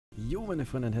Jo, meine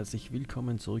Freunde, herzlich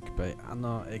willkommen zurück bei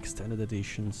Anna Extended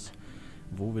Editions,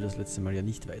 wo wir das letzte Mal ja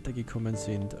nicht weitergekommen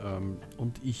sind.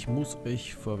 Und ich muss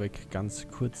euch vorweg ganz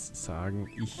kurz sagen,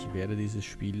 ich werde dieses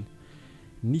Spiel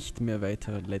nicht mehr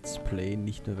weiter Let's Playen,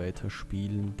 nicht mehr weiter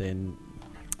spielen, denn,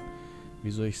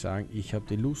 wie soll ich sagen, ich habe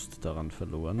die Lust daran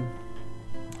verloren.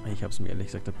 Ich habe es mir ehrlich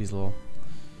gesagt ein bisschen,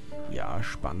 ja,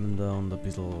 spannender und ein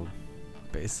bisschen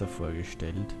besser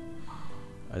vorgestellt,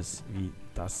 als wie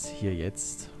das hier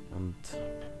jetzt. Und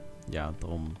ja,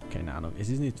 darum, keine Ahnung. Es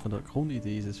ist nicht, von der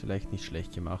Grundidee ist es vielleicht nicht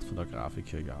schlecht gemacht, von der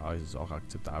Grafik her, ja, ist es auch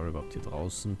akzeptabel überhaupt hier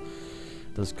draußen.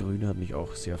 Das Grüne hat mich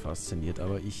auch sehr fasziniert,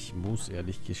 aber ich muss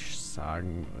ehrlich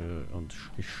sagen und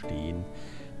gestehen,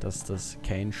 dass das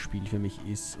kein Spiel für mich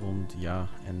ist. Und ja,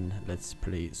 ein Let's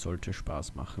Play sollte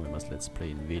Spaß machen, wenn man es Let's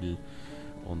Playen will.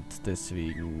 Und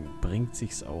deswegen bringt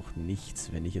sich's auch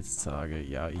nichts, wenn ich jetzt sage,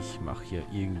 ja, ich mache hier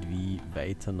irgendwie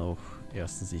weiter noch.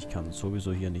 Erstens, ich komme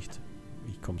sowieso hier nicht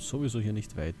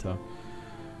weiter.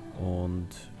 Und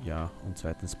ja, und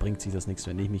zweitens bringt sich das nichts,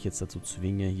 wenn ich mich jetzt dazu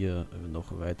zwinge, hier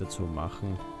noch weiter zu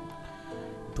machen.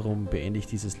 Darum beende ich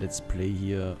dieses Let's Play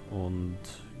hier und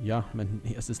ja, mein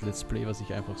erstes Let's Play, was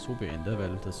ich einfach so beende,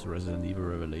 weil das Resident Evil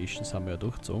Revelations haben wir ja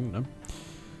durchgezogen, ne?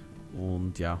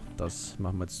 Und ja, das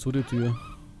machen wir jetzt zu der Tür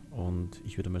und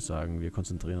ich würde mal sagen, wir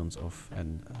konzentrieren uns auf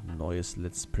ein neues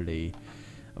Let's Play,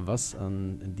 was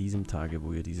an diesem Tage,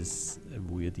 wo ihr das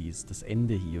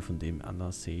Ende hier von dem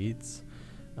Anna seht,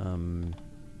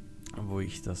 wo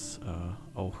ich das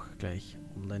auch gleich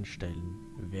online stellen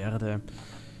werde.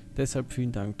 Deshalb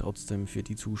vielen Dank trotzdem für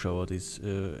die Zuschauer, die es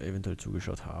eventuell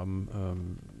zugeschaut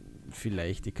haben.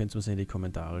 Vielleicht, ihr könnt es mir in die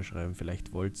Kommentare schreiben,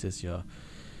 vielleicht wollt ihr es ja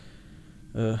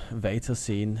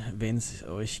weitersehen. Wenn es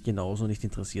euch genauso nicht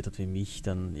interessiert hat wie mich,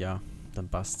 dann ja, dann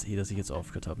passt es dass ich jetzt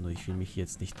aufgehört habe. Nur ich will mich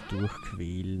jetzt nicht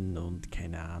durchquälen und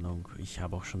keine Ahnung. Ich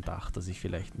habe auch schon gedacht, dass ich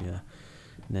vielleicht mir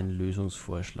einen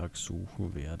Lösungsvorschlag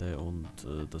suchen werde und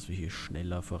dass wir hier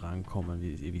schneller vorankommen.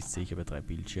 Wie ihr wisst, ich habe 3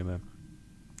 Bildschirme.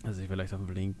 Also ich vielleicht auf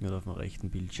dem linken oder auf dem rechten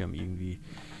Bildschirm irgendwie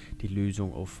die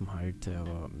Lösung offen halte,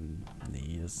 aber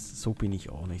nee, so bin ich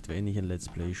auch nicht. Wenn ich ein Let's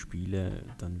Play spiele,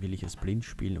 dann will ich es blind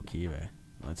spielen, okay, weil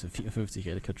 1954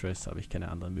 Alcatraz habe ich keine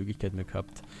andere Möglichkeit mehr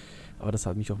gehabt, aber das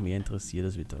hat mich auch mehr interessiert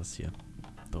als wie das hier.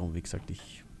 Darum, wie gesagt,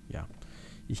 ich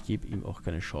gebe ihm auch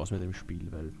keine Chance mit dem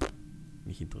Spiel, weil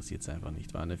mich interessiert es einfach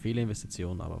nicht. War eine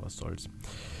Fehlerinvestition, aber was soll's.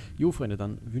 Jo, Freunde,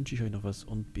 dann wünsche ich euch noch was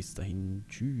und bis dahin,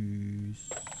 tschüss.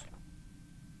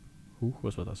 Huch,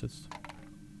 was war das jetzt?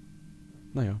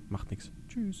 Naja, macht nichts.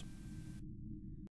 Tschüss.